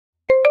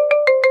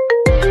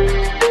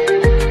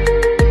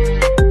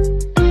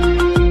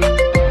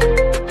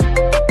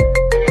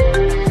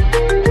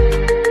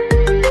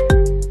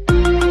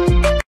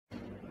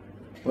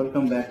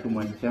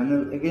my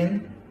channel again,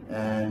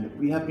 and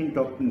we have been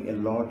talking a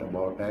lot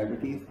about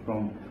diabetes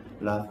from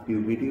last few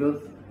videos,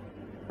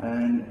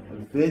 and a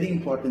very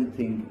important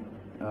thing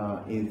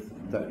is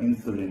the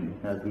insulin.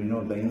 As we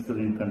know, the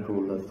insulin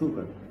controls the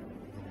sugar.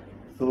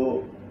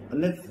 So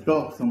let's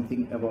talk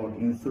something about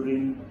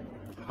insulin,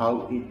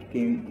 how it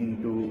came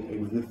into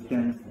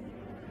existence,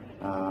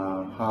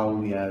 how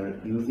we are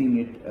using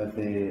it as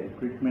a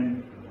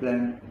treatment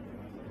plan.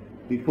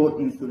 Before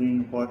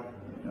insulin, what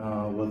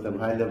was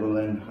available,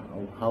 and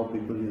how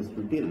people used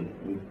to deal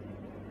with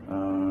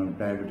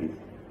diabetes.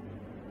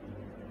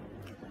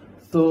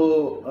 So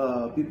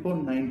before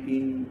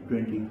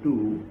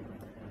 1922,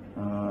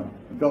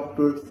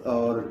 doctors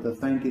or the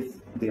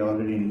scientists, they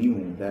already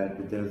knew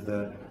that there's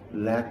a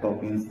lack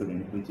of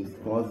insulin which is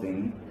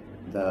causing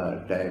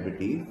the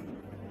diabetes,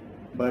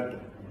 but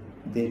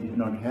they did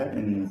not have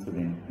any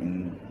insulin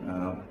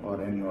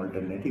or any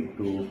alternative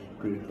to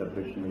treat the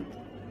patient with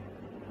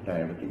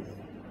diabetes.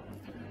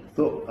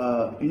 So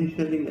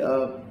initially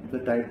the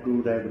type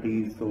 2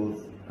 diabetes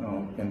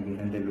can be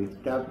handled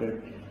with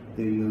tablet.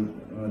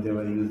 They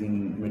were using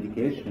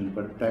medication,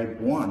 but type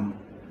 1,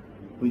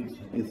 which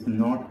is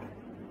not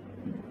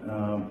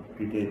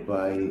treated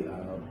by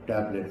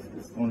tablets,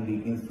 is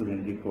only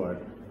insulin required.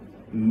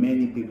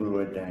 Many people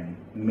were dying,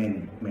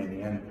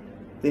 many, and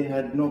they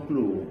had no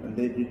clue, and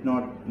they did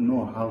not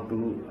know how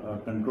to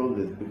control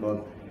this,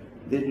 because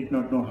they did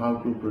not know how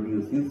to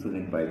produce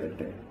insulin by that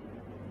time.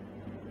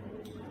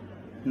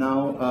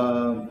 Now,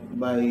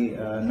 by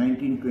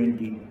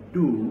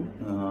 1922,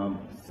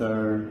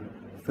 Sir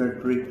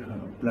Frederick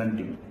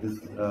Planting, this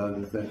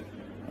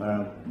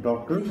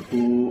doctor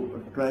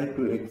who tried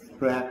to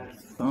extract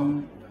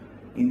some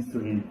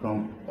insulin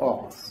from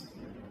ox,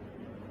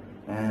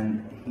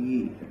 and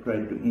he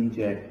tried to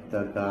inject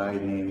the guy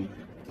named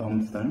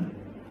Thomson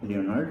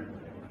Leonard,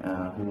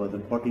 who was a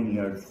 14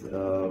 years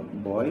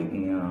boy,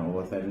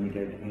 was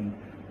admitted in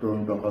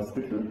Toronto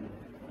hospital,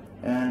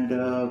 and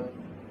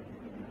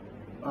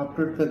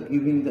after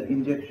giving the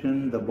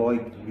injection, the boy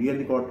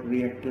really got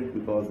reacted,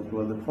 because it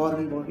was a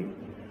foreign body,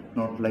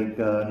 not like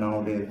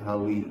nowadays how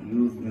we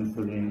use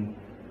insulin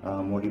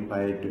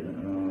modified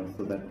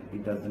so that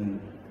it doesn't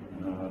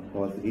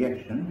cause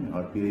reaction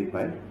or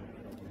purified.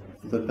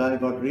 So the guy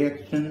got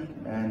reaction,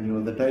 and he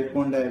was a type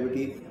 1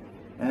 diabetes,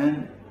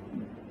 and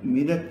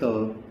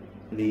miraculously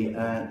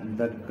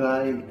the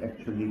guy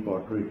actually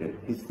got treated.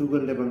 His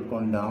sugar level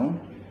gone down,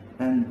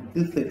 and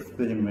this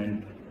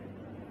experiment,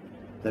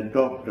 the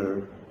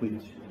doctor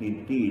which he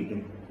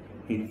did,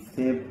 it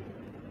saved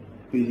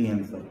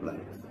billions of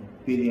lives.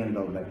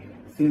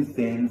 Since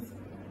then,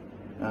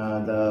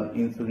 the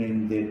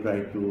insulin, they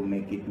try to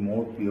make it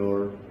more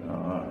pure,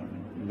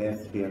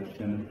 less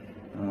reaction,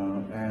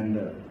 and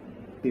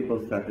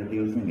people started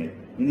using it.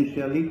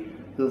 Initially,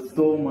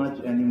 so much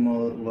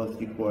animal was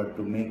required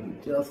to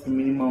make just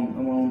minimum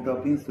amount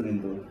of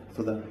insulin though.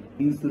 So the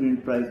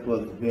insulin price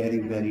was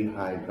very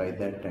high by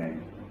that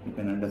time. You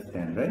can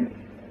understand, right?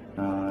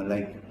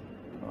 Like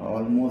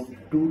almost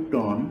 2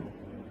 ton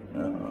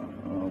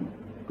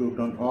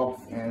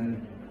ox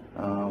and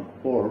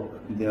pork,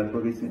 they are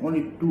producing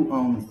only 2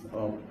 ounces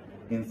of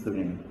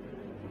insulin.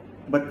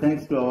 But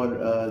thanks to our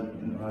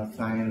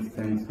science,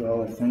 thanks to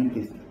our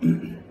scientists,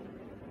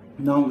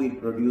 now we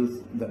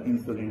produce the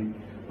insulin,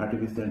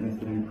 artificial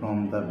insulin,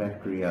 from the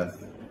bacteria.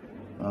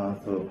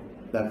 So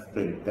that's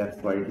great.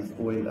 That's why it is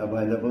well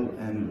available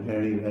and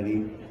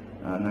very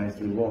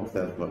nicely works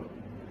as well.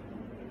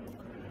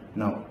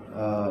 Now,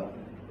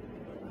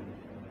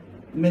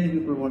 many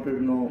people wanted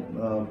to know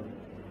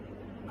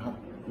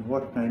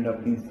what kind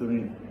of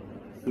insulin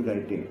should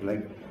I take.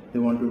 Like, they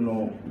want to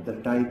know the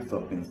types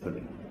of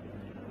insulin.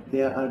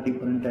 There are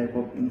different types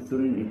of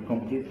insulin. It's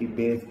completely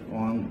based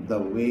on the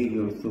way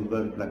your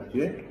sugar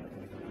fluctuates.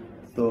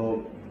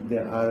 So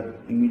there are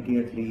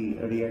immediately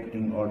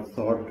reacting or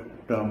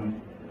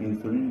short-term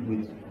insulin,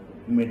 which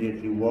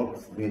immediately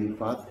works very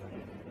fast,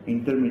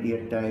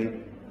 intermediate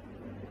type,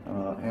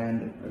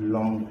 and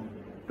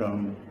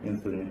long-term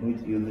insulin,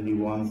 which usually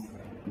once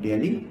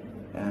daily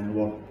and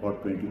work for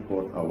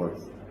 24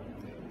 hours.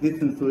 This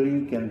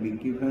insulin can be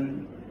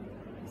given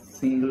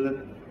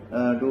single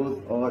dose,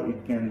 or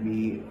it can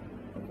be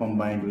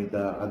combined with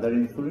the other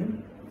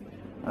insulin,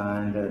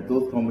 and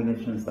those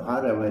combinations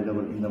are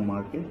available in the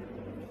market.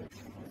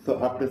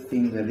 So after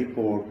seeing the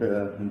report,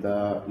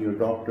 your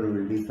doctor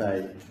will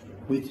decide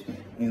which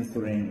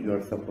insulin you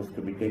are supposed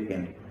to be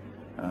taken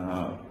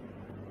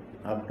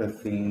after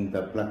seeing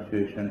the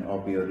fluctuation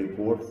of your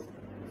reports,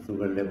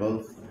 sugar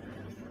levels.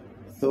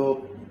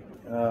 So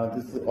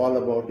this is all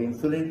about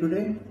insulin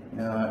today.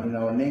 In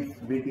our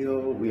next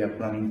video, we are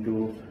planning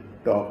to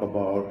talk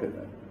about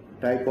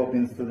type of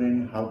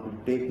insulin, how to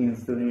take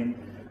insulin,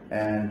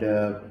 and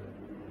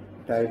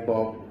type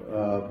of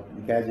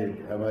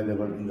gadget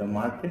available in the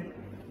market.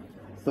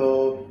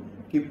 So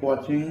keep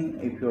watching.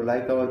 If you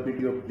like our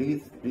video,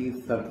 please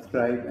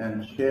subscribe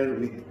and share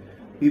with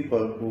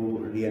people who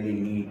really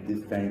need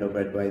this kind of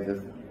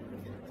advices.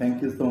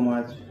 Thank you so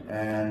much,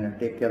 and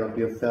take care of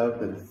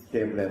yourself and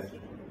stay blessed.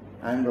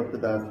 I am Dr.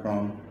 Das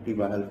from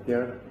Tiba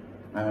Healthcare.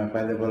 I am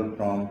available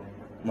from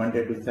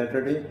Monday to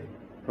Saturday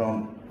from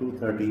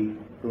 2:30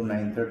 to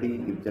 9:30.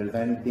 If there is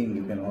anything,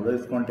 you can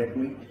always contact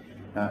me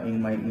in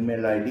my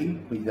email ID,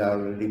 which I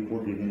already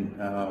put it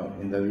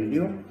in the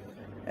video,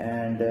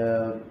 and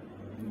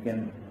you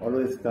can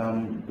always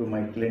come to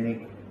my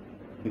clinic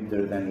if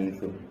there is any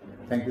issue.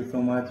 Thank you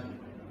so much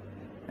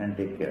and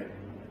take care.